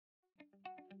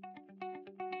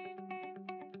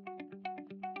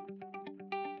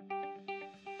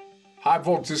Hi,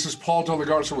 folks. This is Paul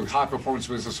Delagarza with High Performance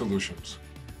Business Solutions.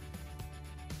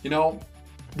 You know,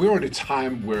 we're at a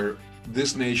time where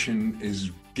this nation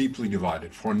is deeply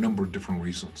divided for a number of different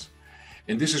reasons.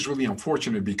 And this is really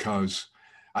unfortunate because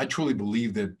I truly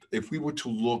believe that if we were to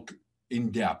look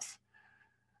in depth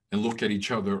and look at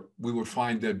each other, we would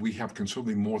find that we have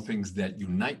considerably more things that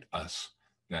unite us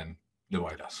than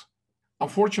divide us.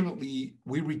 Unfortunately,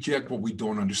 we reject what we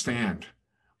don't understand.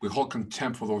 We hold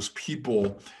contempt for those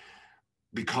people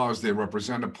because they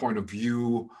represent a point of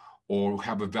view or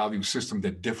have a value system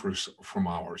that differs from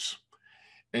ours.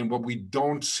 And what we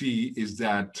don't see is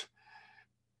that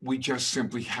we just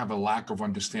simply have a lack of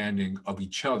understanding of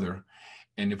each other.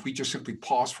 And if we just simply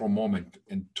pause for a moment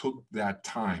and took that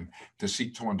time to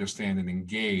seek to understand and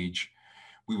engage,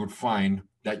 we would find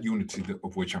that unity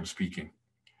of which I'm speaking.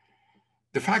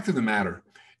 The fact of the matter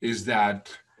is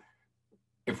that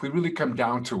if we really come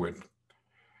down to it,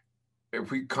 if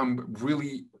we come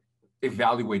really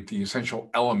evaluate the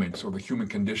essential elements of the human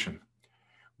condition,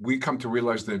 we come to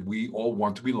realize that we all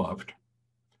want to be loved.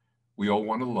 We all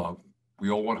want to love. We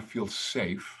all want to feel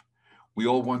safe. We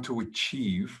all want to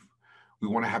achieve. We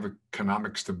want to have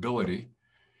economic stability.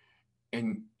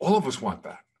 And all of us want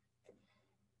that.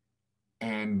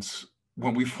 And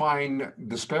when we find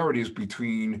disparities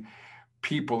between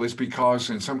people, it's because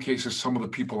in some cases, some of the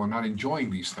people are not enjoying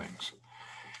these things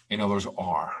and others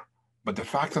are. But the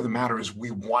fact of the matter is we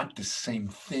want the same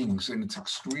things, and it's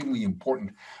extremely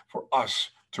important for us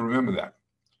to remember that.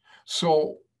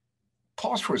 So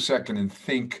pause for a second and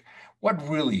think, what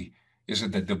really is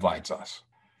it that divides us?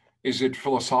 Is it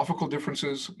philosophical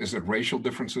differences? Is it racial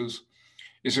differences?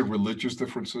 Is it religious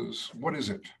differences? What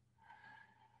is it?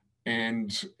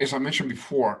 And as I mentioned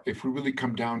before, if we really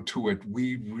come down to it,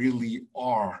 we really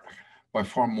are by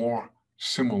far more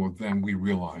similar than we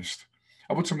realized.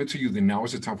 I would submit to you that now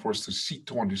is the time for us to seek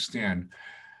to understand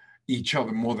each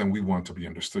other more than we want to be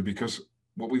understood, because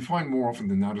what we find more often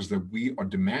than not is that we are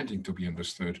demanding to be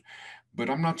understood, but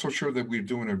I'm not so sure that we're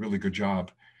doing a really good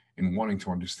job in wanting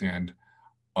to understand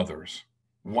others.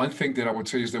 One thing that I would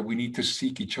say is that we need to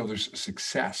seek each other's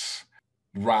success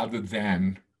rather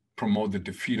than promote the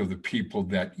defeat of the people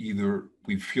that either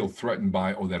we feel threatened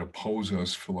by or that oppose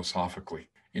us philosophically.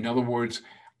 In other words,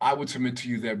 I would submit to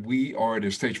you that we are at a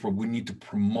stage where we need to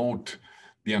promote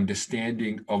the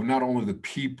understanding of not only the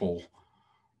people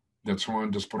that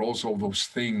surround us, but also those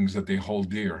things that they hold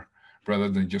dear, rather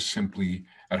than just simply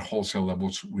at wholesale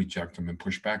levels reject them and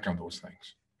push back on those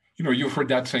things. You know, you've heard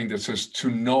that saying that says,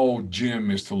 to know Jim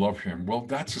is to love him. Well,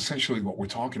 that's essentially what we're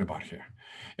talking about here.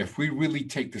 If we really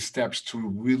take the steps to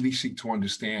really seek to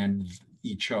understand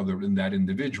each other and that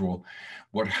individual,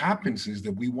 what happens is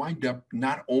that we wind up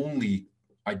not only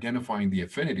identifying the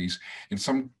affinities, in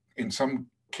some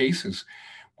cases,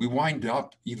 we wind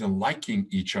up even liking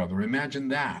each other. Imagine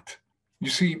that. You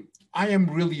see, I am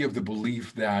really of the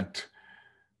belief that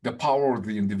the power of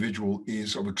the individual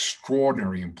is of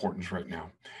extraordinary importance right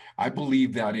now. I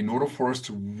believe that in order for us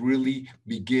to really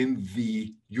begin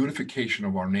the unification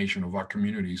of our nation, of our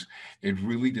communities, it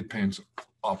really depends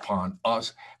upon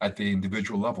us at the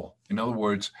individual level. In other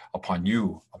words, upon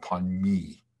you, upon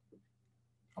me,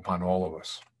 upon all of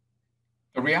us.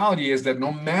 The reality is that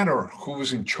no matter who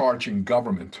is in charge in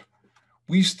government,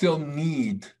 we still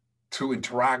need to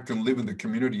interact and live in the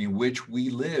community in which we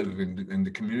live, in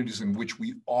the communities in which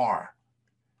we are,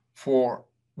 for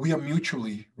we are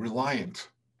mutually reliant.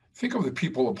 Think of the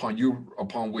people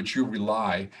upon which you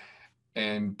rely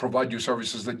and provide you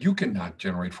services that you cannot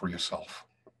generate for yourself.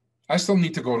 I still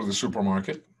need to go to the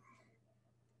supermarket.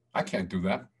 I can't do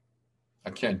that. I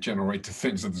can't generate the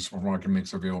things that the supermarket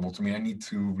makes available to me. I need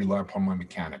to rely upon my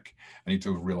mechanic. I need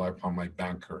to rely upon my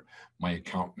banker, my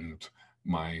accountant,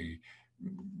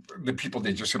 the people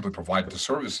that just simply provide the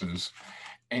services.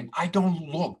 And I don't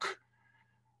look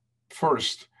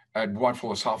first at what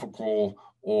philosophical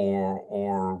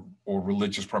or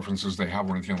religious preferences they have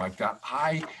or anything like that.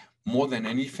 I, more than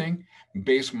anything,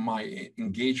 base my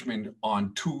engagement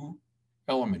on two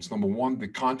elements. Number one, the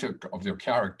content of their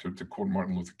character, to quote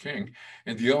Martin Luther King,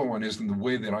 and the other one is in the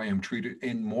way that I am treated,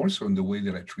 and more so in the way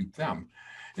that I treat them.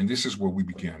 And this is where we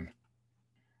begin.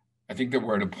 I think that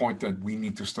we're at a point that we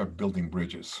need to start building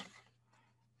bridges.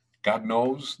 God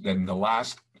knows that in the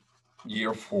last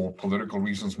year, for political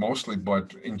reasons mostly,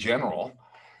 but in general,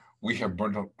 we have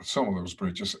burned up some of those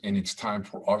bridges, and it's time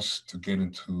for us to get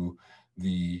into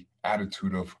the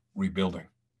attitude of rebuilding.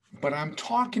 But I'm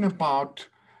talking about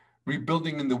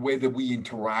rebuilding in the way that we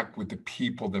interact with the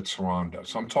people that surround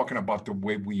us. I'm talking about the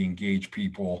way we engage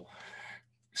people,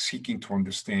 seeking to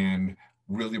understand,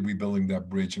 really rebuilding that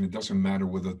bridge. And it doesn't matter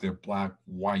whether they're black,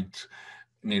 white,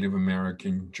 Native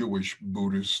American, Jewish,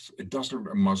 Buddhist, it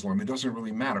doesn't, Muslim, it doesn't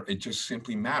really matter. It just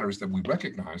simply matters that we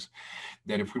recognize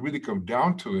that if we really go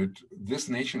down to it, this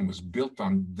nation was built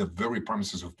on the very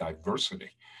premises of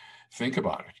diversity. Think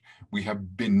about it. We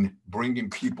have been bringing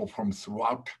people from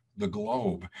throughout the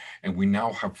globe, and we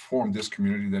now have formed this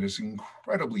community that is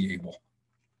incredibly able.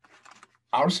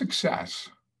 Our success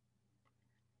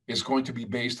is going to be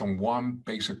based on one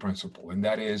basic principle, and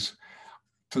that is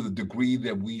to the degree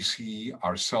that we see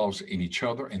ourselves in each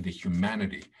other and the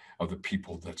humanity of the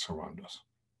people that surround us.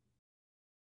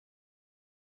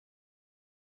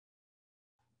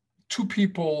 Two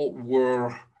people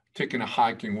were taking a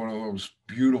hike in one of those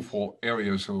beautiful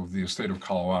areas of the state of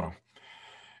Colorado,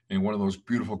 in one of those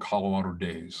beautiful Colorado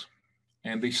days.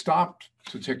 And they stopped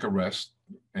to take a rest.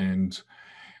 And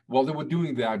while they were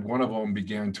doing that, one of them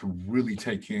began to really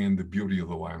take in the beauty of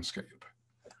the landscape.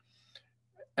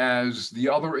 As the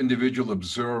other individual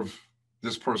observed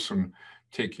this person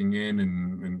taking in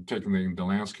and taking the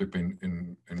landscape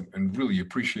and really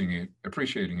appreciating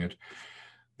it,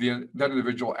 that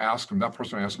individual asked him, that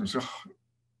person asked him, so,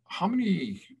 how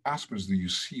many aspens do you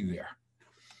see there?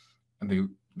 And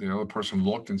the other person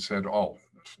looked and said, oh,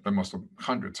 there must have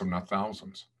hundreds, if not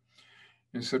thousands.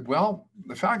 And he said, well,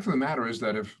 the fact of the matter is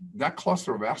that if that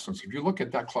cluster of aspens, if you look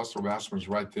at that cluster of aspens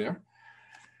right there,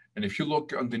 and if you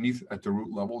look underneath at the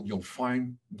root level, you'll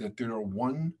find that they are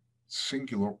one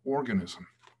singular organism.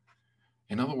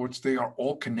 In other words, they are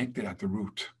all connected at the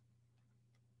root.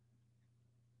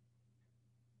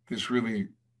 This really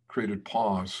created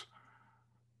pause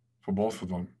for both of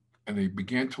them. And they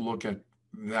began to look at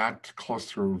that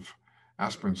cluster of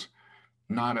aspens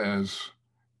not as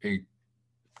a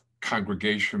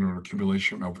congregation or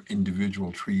accumulation of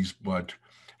individual trees, but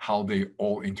how they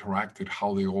all interacted,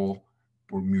 how they all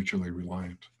were mutually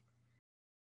reliant.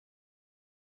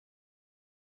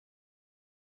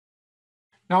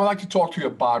 Now I'd like to talk to you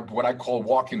about what I call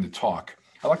walking the talk.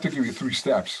 I'd like to give you 3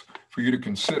 steps for you to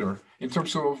consider in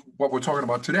terms of what we're talking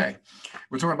about today.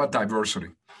 We're talking about diversity,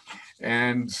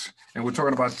 and we're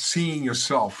talking about seeing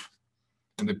yourself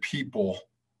and the people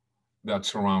that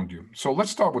surround you. So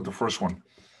let's start with the first one.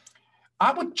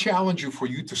 I would challenge you for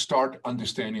you to start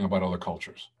understanding about other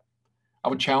cultures. I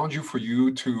would challenge you for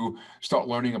you to start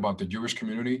learning about the Jewish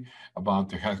community, about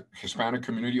the Hispanic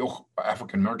community, or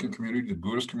African-American community, the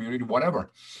Buddhist community, whatever.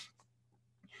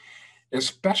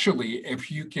 Especially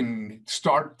if you can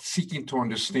start seeking to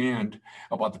understand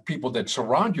about the people that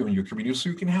surround you in your community so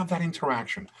you can have that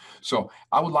interaction. So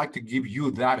I would like to give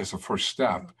you that as a first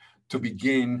step to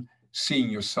begin seeing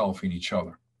yourself in each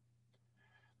other.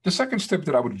 The second step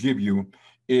that I would give you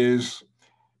is,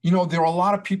 there are a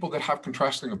lot of people that have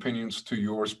contrasting opinions to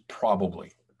yours,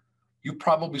 probably. You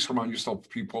probably surround yourself with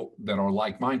people that are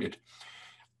like-minded.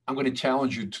 I'm going to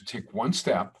challenge you to take one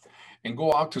step and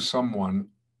go out to someone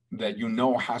that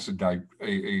has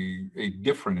a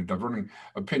different, a diverging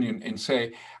opinion and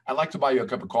say, I'd like to buy you a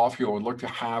cup of coffee, or I'd like to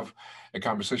have a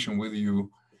conversation with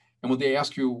you. And when they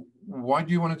ask you, why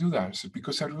do you want to do that? I said,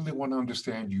 because I really want to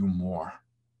understand you more.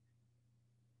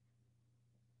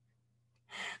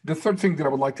 The third thing that I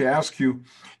would like to ask you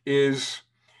is,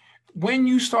 when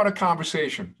you start a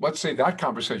conversation, let's say that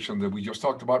conversation that we just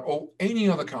talked about, or any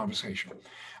other conversation,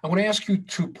 I'm going to ask you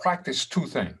to practice 2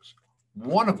 things.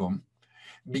 One of them,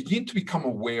 begin to become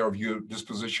aware of your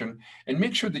disposition and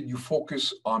make sure that you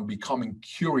focus on becoming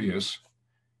curious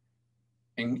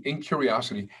and in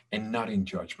curiosity and not in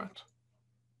judgment.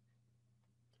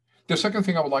 The second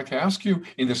thing I would like to ask you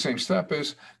in the same step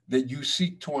is that you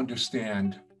seek to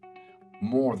understand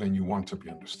more than you want to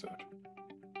be understood.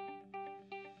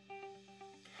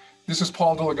 This is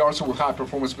Paul De La Garza with High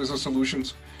Performance Business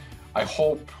Solutions. I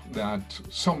hope that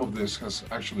some of this has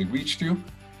actually reached you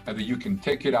and that you can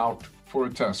take it out for a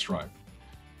test drive.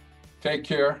 Take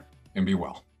care and be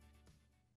well.